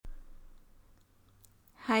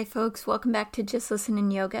Hi folks, welcome back to Just Listening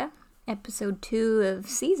Yoga, episode 2 of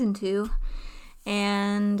season 2,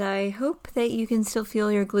 and I hope that you can still feel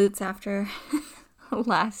your glutes after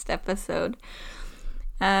last episode.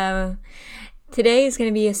 Today is going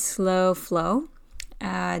to be a slow flow,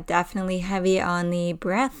 definitely heavy on the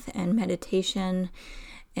breath and meditation,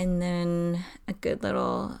 and then a good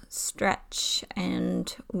little stretch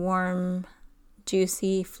and warm,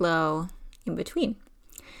 juicy flow in between.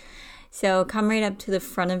 So come right up to the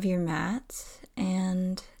front of your mat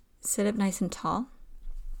and sit up nice and tall.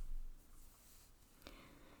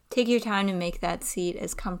 Take your time to make that seat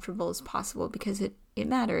as comfortable as possible because it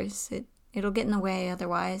matters. It'll get in the way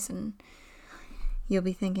otherwise, and you'll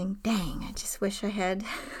be thinking, dang, I just wish I had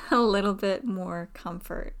a little bit more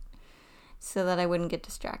comfort so that I wouldn't get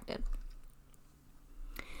distracted.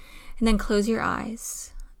 And then close your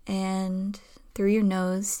eyes and through your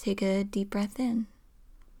nose, take a deep breath in.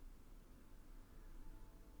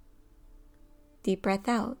 Deep breath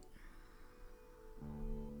out.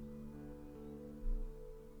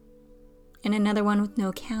 And another one with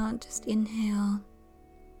no count. Just inhale.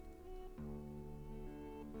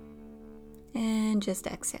 And just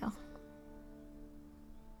exhale.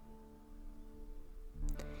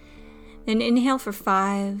 Then inhale for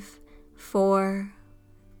 5, 4,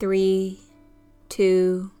 3,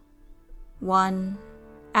 2, 1.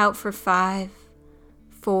 Out for 5,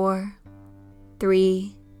 4,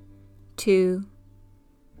 3, 2,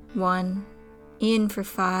 1. In for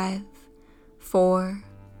 5, 4,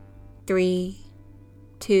 3,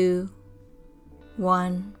 2,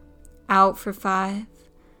 1. Out for 5,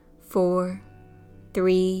 4,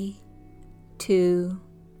 3, 2,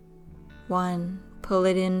 1. Pull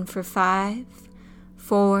it in for 5,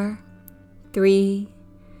 4, 3,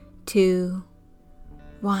 2,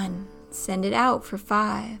 1. Send it out for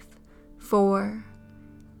 5, 4,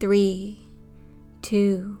 3,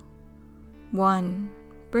 2, 1.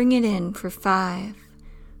 Bring it in for 5,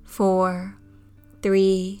 4,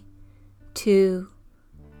 3, 2,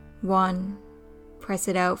 1. Press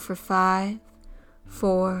it out for 5,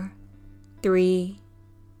 4, 3,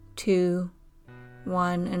 2,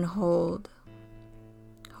 1, and hold.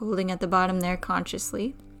 Holding at the bottom there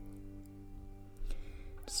consciously.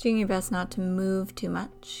 Just doing your best not to move too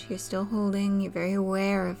much. You're still holding, you're very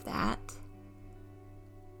aware of that.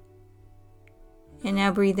 And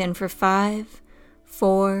now breathe in for 5,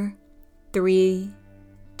 4, 3,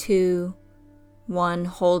 2, 1.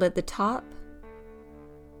 Hold at the top.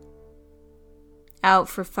 Out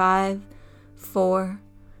for 5, 4,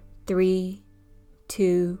 3,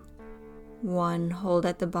 2, 1. Hold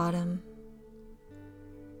at the bottom.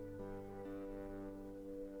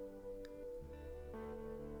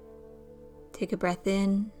 Take a breath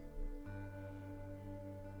in.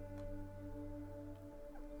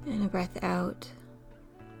 And a breath out.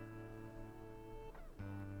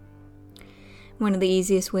 One of the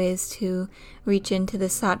easiest ways to reach into the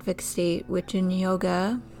sattvic state, which in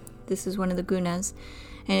yoga, this is one of the gunas,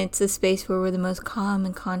 and it's the space where we're the most calm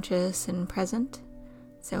and conscious and present.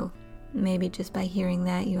 So maybe just by hearing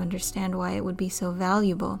that, you understand why it would be so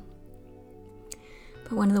valuable.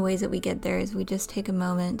 But one of the ways that we get there is we just take a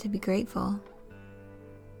moment to be grateful.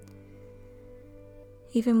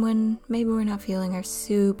 Even when maybe we're not feeling our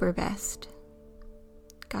super best.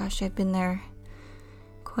 Gosh, I've been there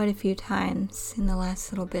quite a few times in the last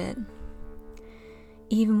little bit.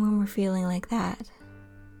 Even when we're feeling like that,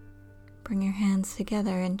 bring your hands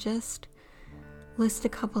together and just list a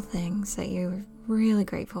couple things that you're really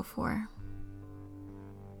grateful for.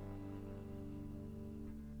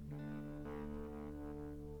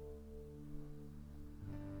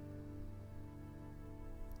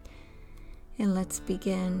 And let's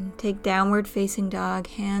begin. Take downward facing dog,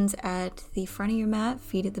 hands at the front of your mat,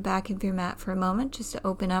 feet at the back of your mat for a moment, just to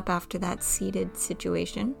open up after that seated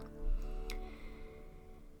situation.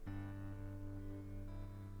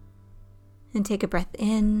 And take a breath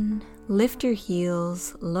in, lift your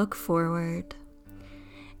heels, look forward.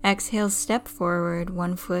 Exhale, step forward,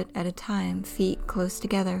 1 foot at a time, feet close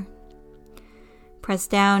together. Press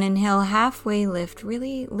down, inhale, halfway lift,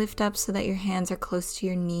 really lift up so that your hands are close to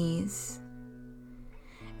your knees.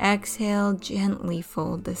 Exhale, gently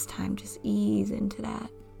fold this time, just ease into that.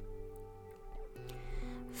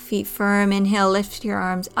 Feet firm, inhale, lift your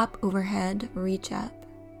arms up overhead, reach up.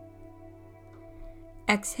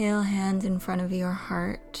 Exhale, hands in front of your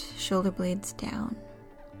heart, shoulder blades down.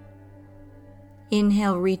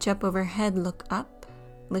 Inhale, reach up overhead, look up,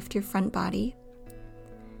 lift your front body.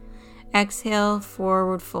 Exhale,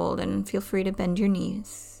 forward fold, and feel free to bend your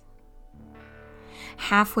knees.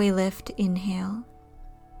 Halfway lift, inhale.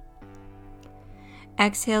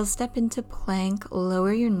 Exhale, step into plank,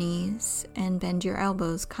 lower your knees, and bend your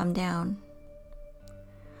elbows, come down.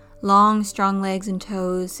 Long, strong legs and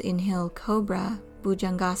toes, inhale, Cobra,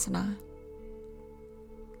 Bhujangasana.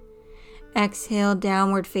 Exhale,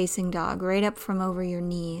 downward facing dog, right up from over your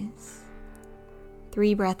knees.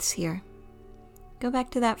 3 breaths here. Go back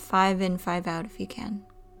to that 5 in, 5 out if you can.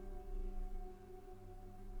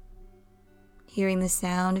 Hearing the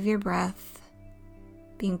sound of your breath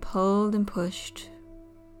being pulled and pushed.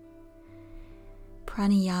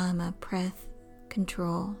 Pranayama, breath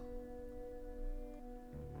control.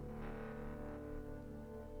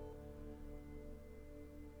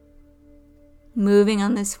 Moving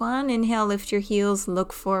on this one, inhale, lift your heels,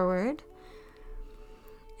 look forward.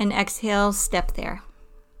 And exhale, step there.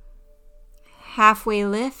 Halfway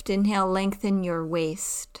lift, inhale, lengthen your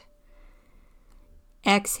waist.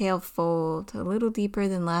 Exhale, fold, a little deeper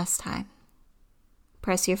than last time.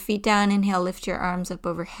 Press your feet down, inhale, lift your arms up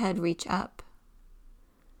overhead, reach up.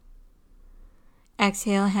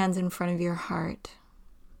 Exhale, hands in front of your heart.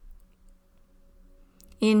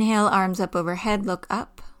 Inhale, arms up overhead, look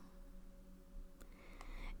up.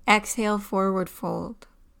 Exhale, forward fold.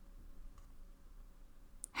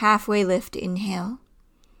 Halfway lift, inhale.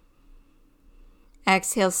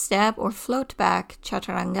 Exhale, step or float back,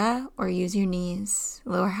 chaturanga, or use your knees.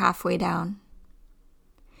 Lower halfway down.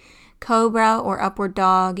 Cobra or upward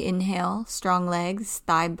dog, inhale, strong legs,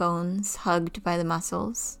 thigh bones hugged by the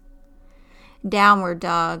muscles. Downward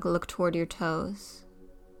dog, look toward your toes.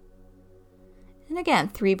 And again,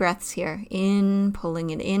 3 breaths here. In,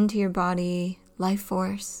 pulling it into your body, life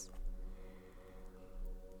force.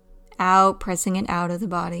 Out, pressing it out of the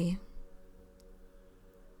body.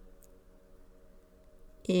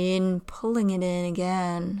 In, pulling it in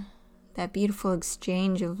again. That beautiful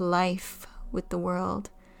exchange of life with the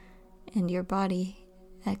world and your body.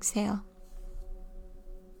 Exhale.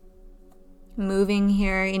 Moving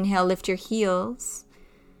here, inhale, lift your heels.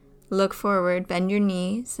 Look forward, bend your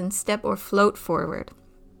knees, and step or float forward.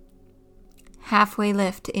 Halfway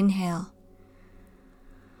lift, inhale.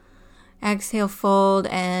 Exhale, fold,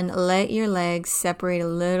 and let your legs separate a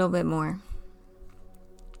little bit more.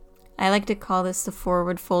 I like to call this the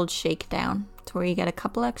forward fold shakedown. It's where you get a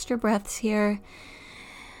couple extra breaths here,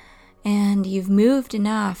 and you've moved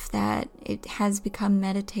enough that it has become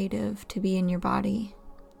meditative to be in your body.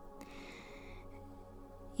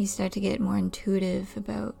 You start to get more intuitive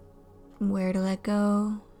about where to let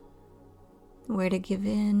go, where to give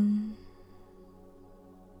in.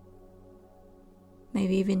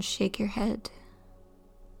 Maybe even shake your head,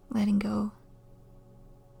 letting go.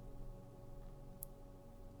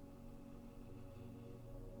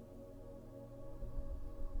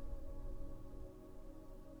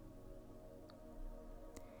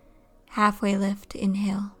 Halfway lift,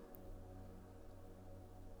 inhale.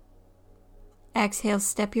 Exhale,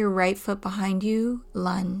 step your right foot behind you,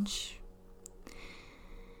 lunge.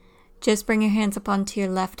 Just bring your hands up onto your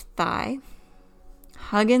left thigh.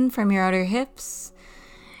 Hug in from your outer hips.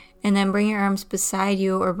 And then bring your arms beside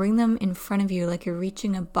you or bring them in front of you like you're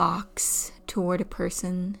reaching a box toward a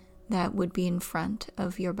person that would be in front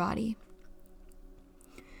of your body.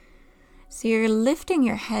 So you're lifting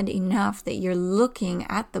your head enough that you're looking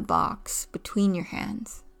at the box between your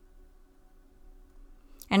hands.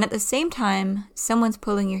 And at the same time, someone's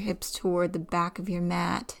pulling your hips toward the back of your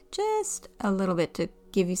mat just a little bit to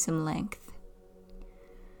give you some length.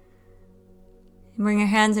 And bring your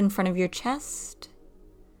hands in front of your chest.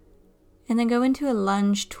 And then go into a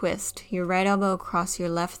lunge twist, your right elbow across your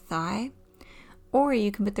left thigh. Or you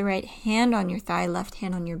can put the right hand on your thigh, left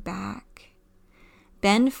hand on your back.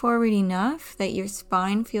 Bend forward enough that your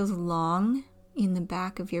spine feels long in the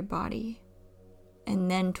back of your body. And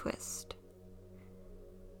then twist.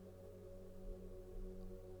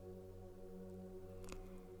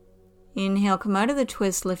 Inhale, come out of the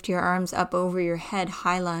twist, lift your arms up over your head,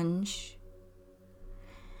 high lunge.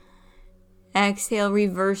 Exhale,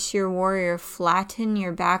 reverse your warrior, flatten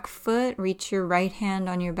your back foot, reach your right hand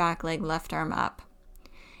on your back leg, left arm up.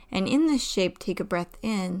 And in this shape, take a breath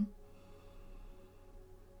in.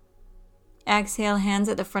 Exhale, hands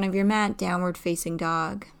at the front of your mat, downward facing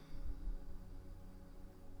dog.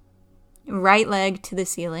 Right leg to the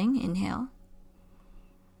ceiling, inhale.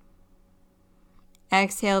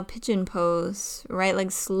 Exhale, pigeon pose. Right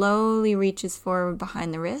leg slowly reaches forward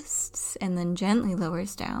behind the wrists and then gently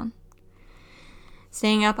lowers down.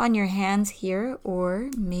 Staying up on your hands here, or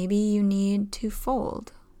maybe you need to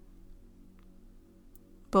fold.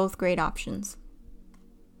 Both great options.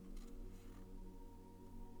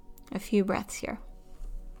 A few breaths here.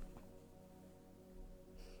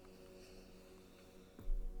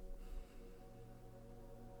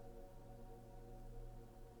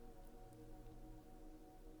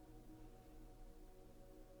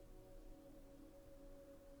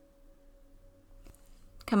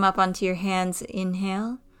 Come up onto your hands,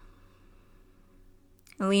 inhale.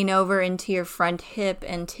 Lean over into your front hip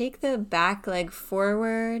and take the back leg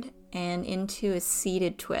forward and into a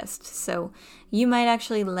seated twist. So you might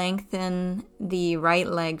actually lengthen the right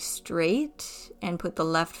leg straight and put the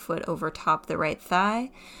left foot over top the right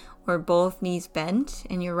thigh, or both knees bent,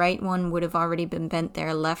 and your right one would have already been bent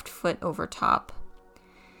there, left foot over top.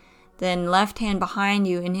 Then left hand behind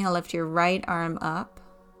you, inhale, lift your right arm up.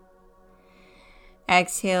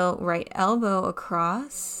 Exhale, right elbow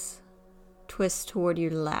across, twist toward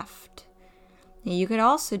your left. Now you could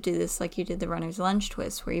also do this like you did the runner's lunge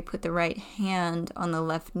twist, where you put the right hand on the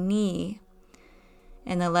left knee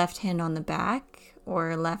and the left hand on the back,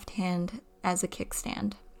 or left hand as a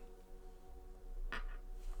kickstand.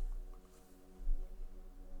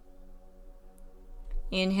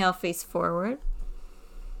 Inhale, face forward.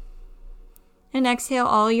 And exhale,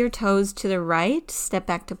 all your toes to the right, step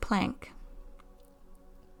back to plank.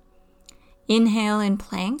 Inhale in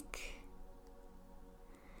plank.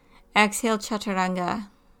 Exhale, chaturanga.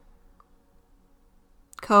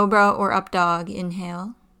 Cobra or up dog,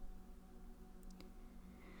 inhale.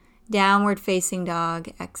 Downward facing dog,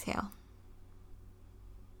 exhale.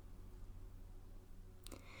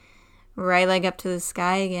 Right leg up to the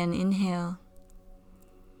sky again, inhale.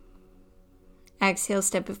 Exhale,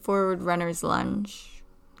 step it forward, runner's lunge.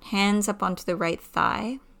 Hands up onto the right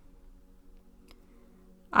thigh.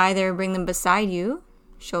 Either bring them beside you,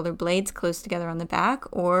 shoulder blades close together on the back,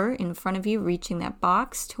 or in front of you, reaching that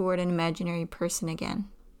box toward an imaginary person again.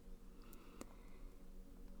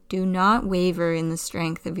 Do not waver in the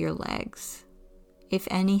strength of your legs. If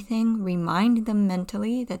anything, remind them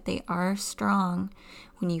mentally that they are strong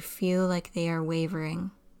when you feel like they are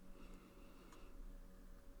wavering.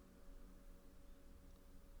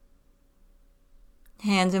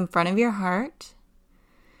 Hands in front of your heart.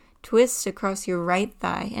 Twist across your right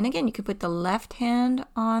thigh. And again, you could put the left hand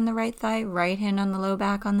on the right thigh, right hand on the low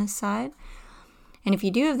back on this side. And if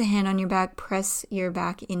you do have the hand on your back, press your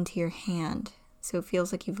back into your hand. So it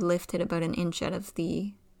feels like you've lifted about an inch out of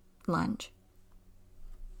the lunge.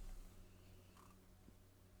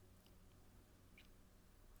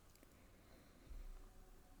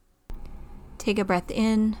 Take a breath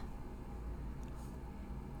in.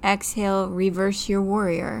 Exhale, reverse your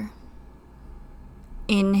warrior.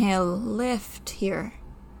 Inhale, lift here.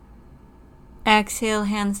 Exhale,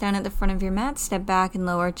 hands down at the front of your mat. Step back and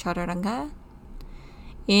lower chaturanga.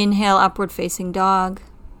 Inhale, upward facing dog.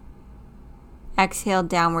 Exhale,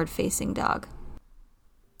 downward facing dog.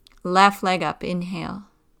 Left leg up, inhale.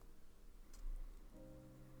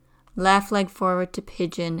 Left leg forward to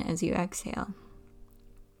pigeon as you exhale.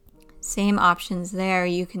 Same options there.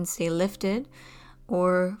 You can stay lifted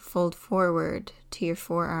or fold forward to your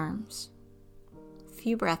forearms. A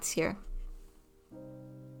few breaths here.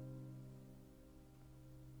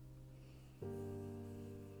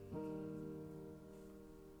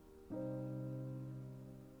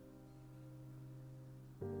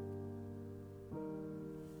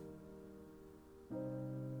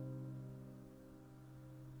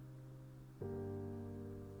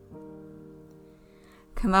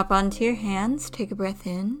 Come up onto your hands, take a breath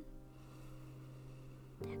in.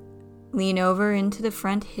 Lean over into the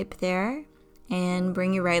front hip there and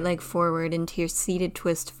bring your right leg forward into your seated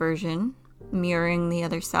twist version, mirroring the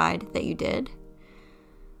other side that you did.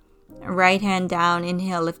 Right hand down,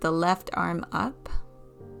 inhale, lift the left arm up.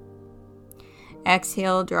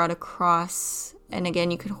 Exhale, draw it across. And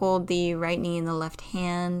again, you could hold the right knee in the left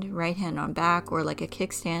hand on back, or like a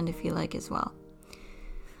kickstand if you like as well.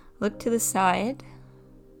 Look to the side,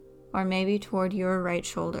 or maybe toward your right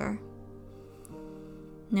shoulder.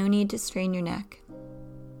 No need to strain your neck.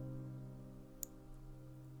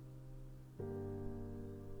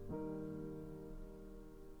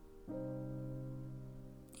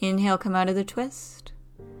 Inhale, come out of the twist.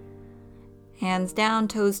 Hands down,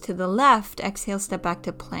 toes to the left. Exhale, step back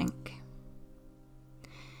to plank.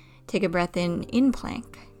 Take a breath in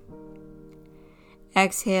plank.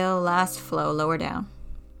 Exhale, last flow, lower down.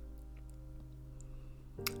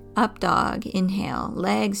 Up dog, inhale,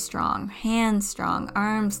 legs strong, hands strong,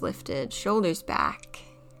 arms lifted, shoulders back.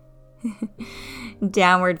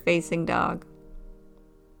 Downward facing dog.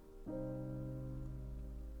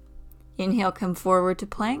 Inhale, come forward to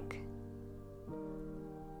plank.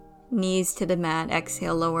 Knees to the mat.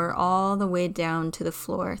 Exhale, lower all the way down to the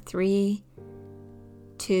floor. 3,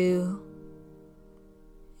 2,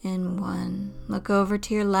 and 1. Look over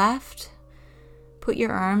to your left. Put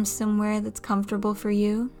your arms somewhere that's comfortable for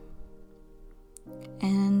you.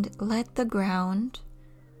 And let the ground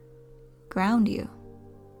you.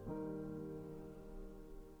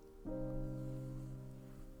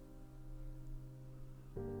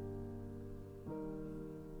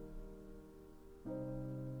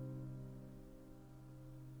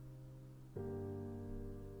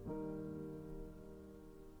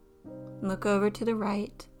 Look over to the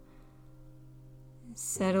right.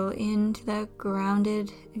 Settle into that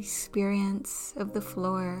grounded experience of the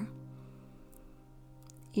floor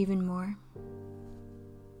even more.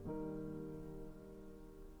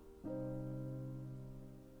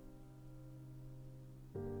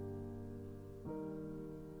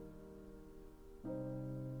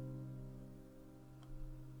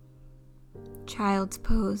 Child's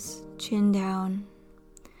pose, chin down.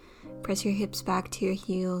 Press your hips back to your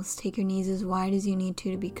heels. Take your knees as wide as you need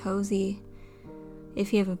to be cozy.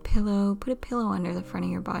 If you have a pillow, put a pillow under the front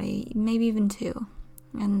of your body, maybe even two.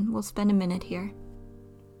 And we'll spend a minute here.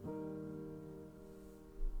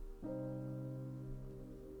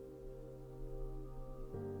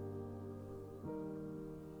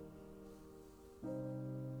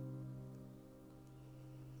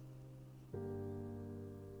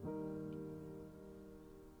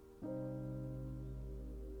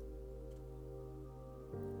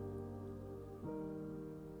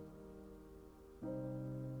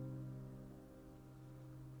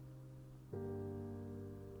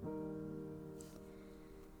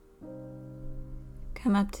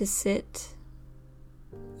 Come up to sit.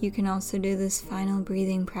 You can also do this final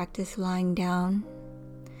breathing practice lying down.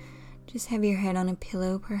 Just have your head on a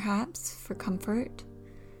pillow perhaps for comfort,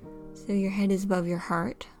 so your head is above your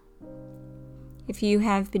heart. If you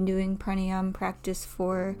have been doing pranayama practice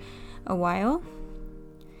for a while,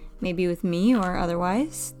 maybe with me or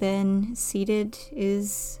otherwise, then seated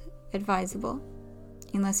is advisable,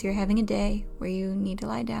 unless you're having a day where you need to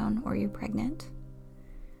lie down or you're pregnant,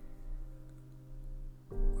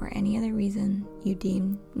 or any other reason you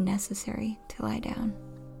deem necessary to lie down.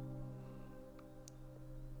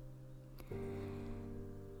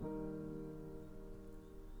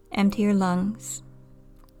 Empty your lungs.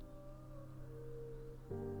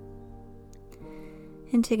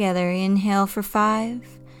 And together, inhale for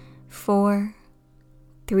 5, 4,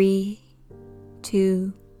 3,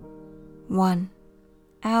 2, 1.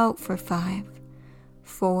 Out for 5,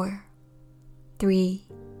 4, 3,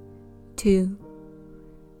 2,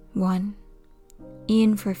 1.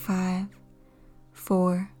 In for 5,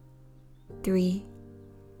 4, 3,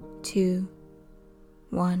 2,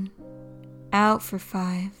 1. Out for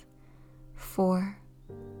 5, 4,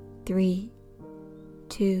 3,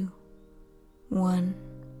 2, 1.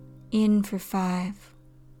 In for 5,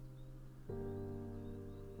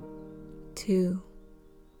 2,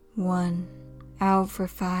 1. Out for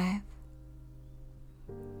 5.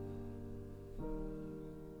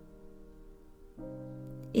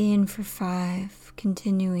 In for 5,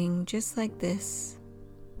 continuing just like this.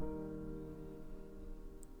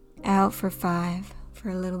 Out for 5 for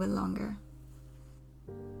a little bit longer.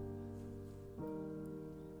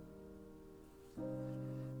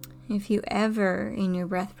 If you ever, in your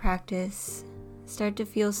breath practice, start to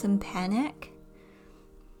feel some panic,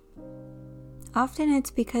 often it's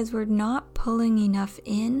because we're not pulling enough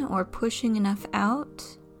in or pushing enough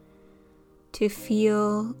out to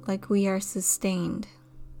feel like we are sustained.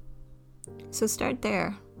 So start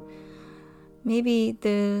there. Maybe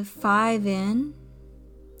the 5 in,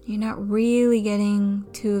 you're not really getting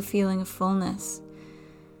to a feeling of fullness.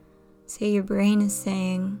 Say your brain is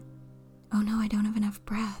saying, oh no, I don't have enough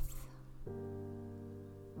breath.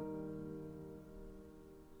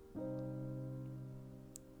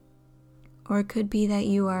 Or it could be that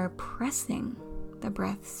you are pressing the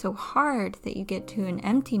breath so hard that you get to an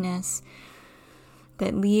emptiness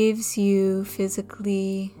that leaves you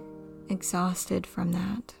physically exhausted from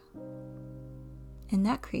that. And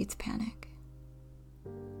that creates panic.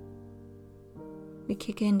 We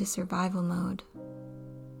kick into survival mode.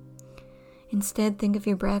 Instead, think of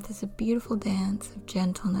your breath as a beautiful dance of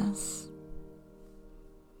gentleness.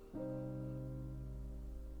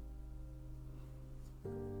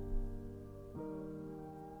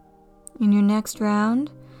 In your next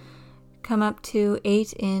round, come up to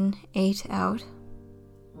 8 in, 8 out,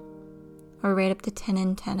 or right up to 10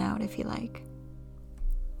 in, 10 out if you like.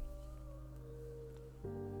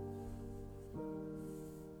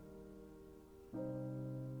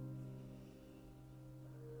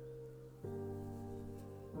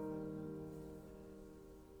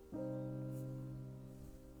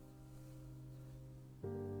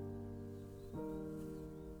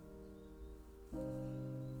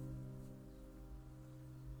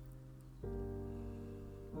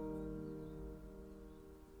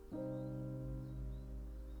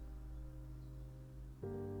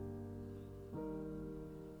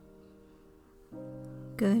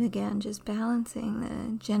 Good, again, just balancing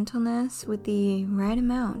the gentleness with the right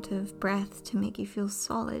amount of breath to make you feel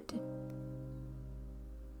solid.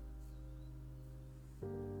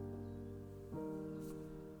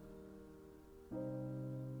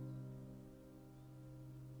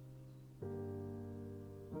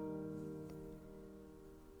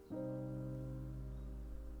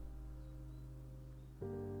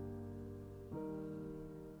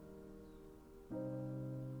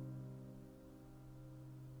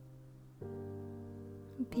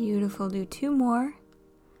 Beautiful. Do 2 more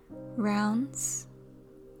rounds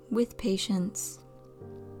with patience.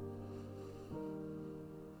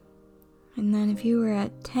 And then if you were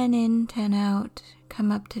at 10 in, 10 out,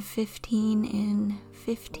 come up to 15 in,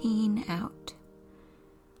 15 out.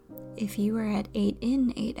 If you were at 8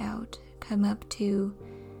 in, 8 out, come up to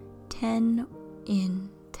 10 in,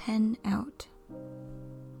 10 out.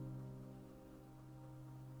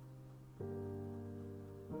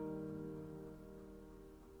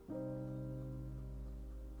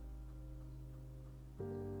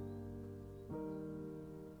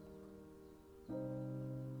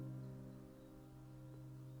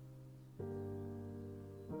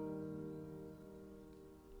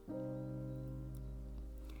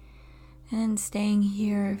 And staying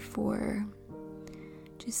here for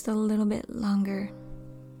just a little bit longer.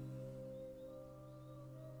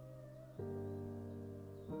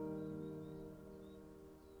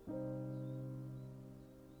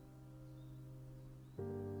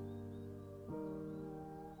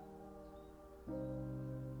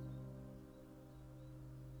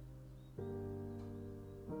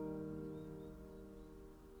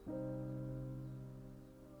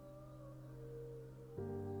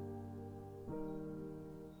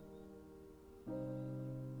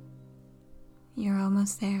 You're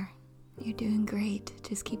almost there. You're doing great.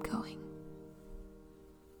 Just keep going.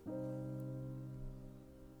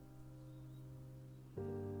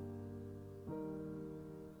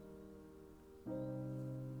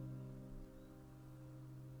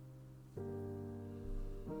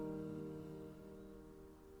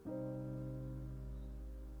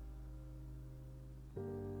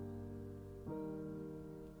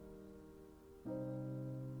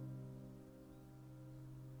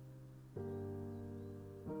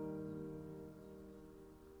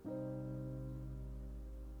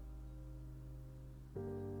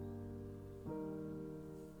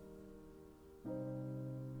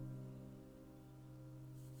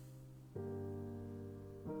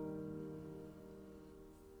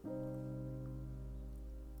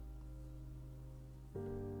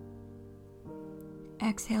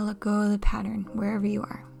 Exhale, let go of the pattern wherever you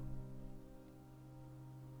are.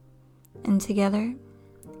 And together,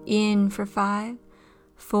 in for 5,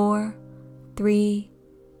 4, 3,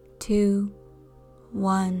 2,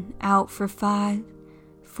 1. Out for 5,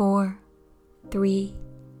 4, 3,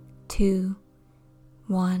 2,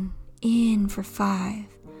 1. In for 5,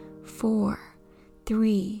 4,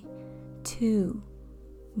 3, 2,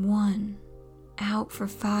 1. Out for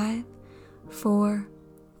 5, 4,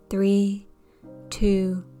 3,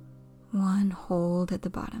 2, 1. Hold at the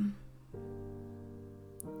bottom.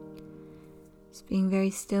 Just being very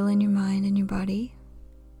still in your mind and your body.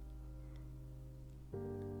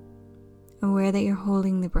 Aware that you're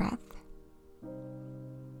holding the breath.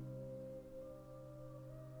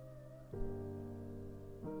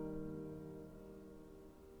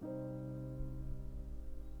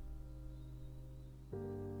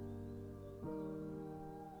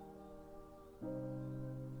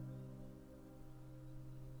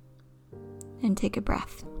 And take a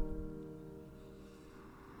breath.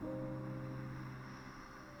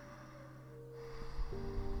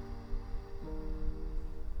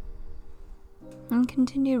 And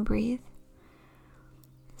continue to breathe,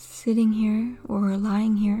 sitting here or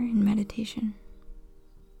lying here in meditation.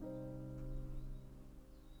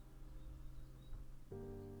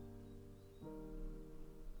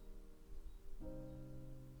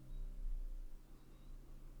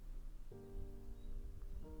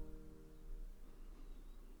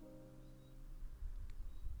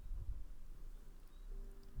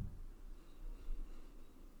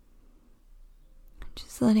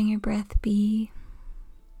 Just letting your breath be.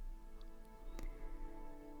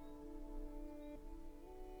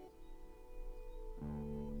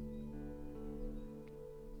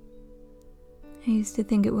 I used to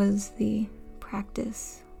think it was the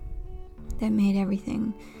practice that made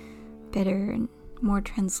everything better and more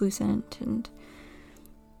translucent and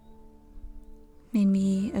made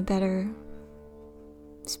me a better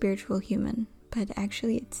spiritual human, but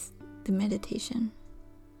actually it's the meditation.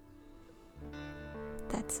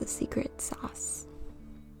 That's the secret sauce.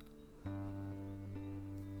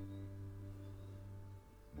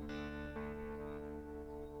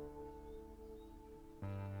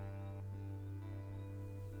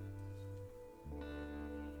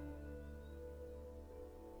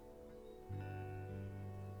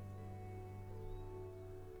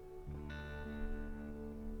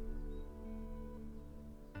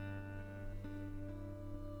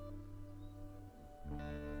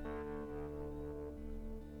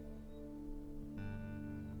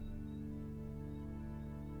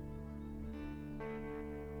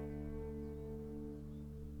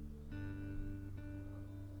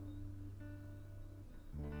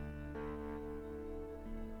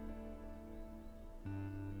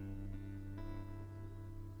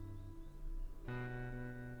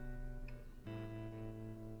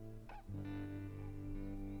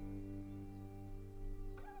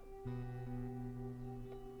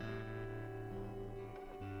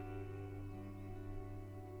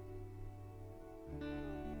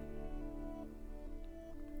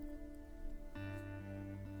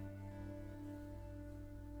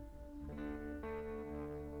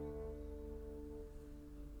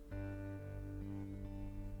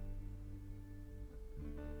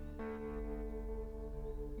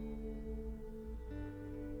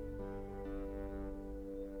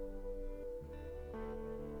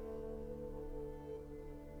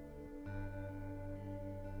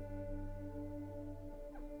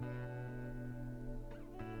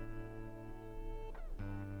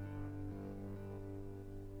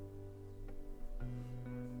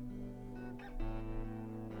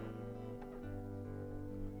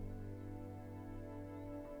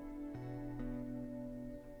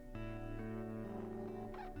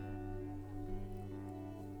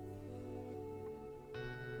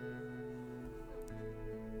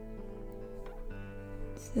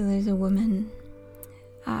 So there's a woman,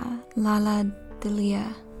 Lala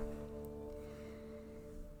Delia,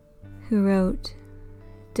 who wrote,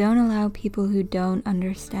 "Don't allow people who don't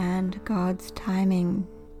understand God's timing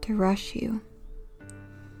to rush you."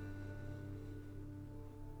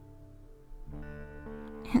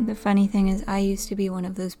 And the funny thing is, I used to be one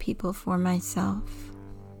of those people for myself.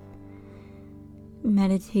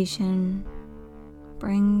 Meditation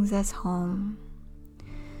brings us home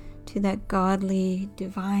to that godly,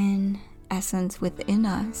 divine essence within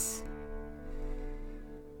us,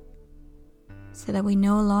 so that we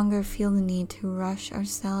no longer feel the need to rush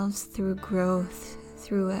ourselves through growth,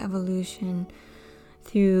 through evolution,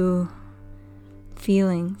 through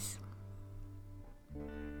feelings.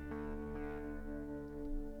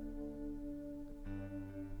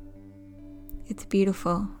 It's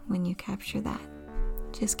beautiful when you capture that.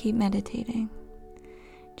 Just keep meditating.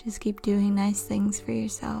 Just keep doing nice things for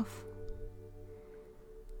yourself.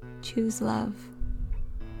 Choose love.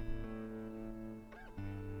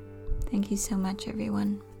 Thank you so much,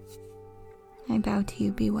 everyone. I bow to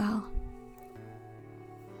you. Be well.